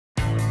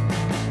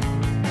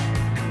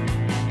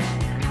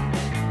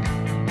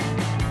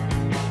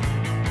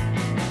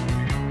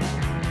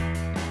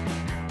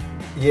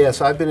Yeah,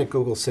 so I've been at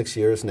Google 6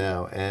 years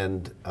now,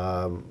 and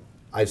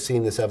I've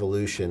seen this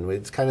evolution.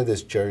 It's kind of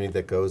this journey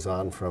that goes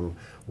on from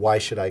why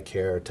should I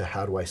care to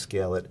how do I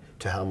scale it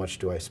to how much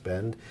do I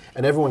spend.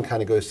 And everyone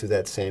kind of goes through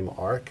that same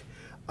arc.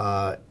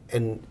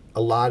 And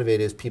a lot of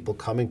it is people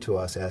coming to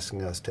us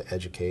asking us to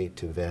educate,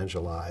 to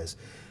evangelize,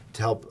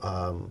 to help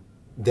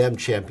them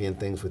champion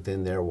things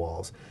within their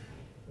walls.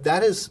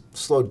 That has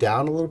slowed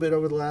down a little bit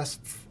over the last,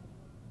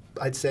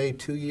 I'd say,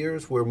 2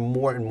 years, where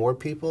more and more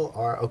people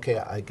are, okay,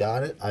 I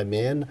got it, I'm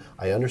in,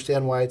 I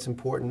understand why it's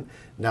important,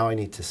 now I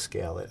need to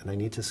scale it, and I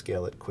need to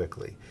scale it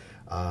quickly.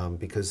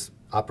 Because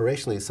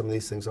operationally, some of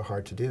these things are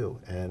hard to do,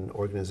 and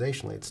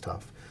organizationally, it's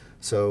tough.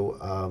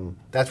 So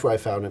that's where I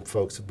found that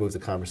folks have moved the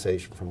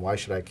conversation from why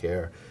should I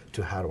care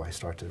to how do I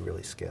start to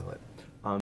really scale it.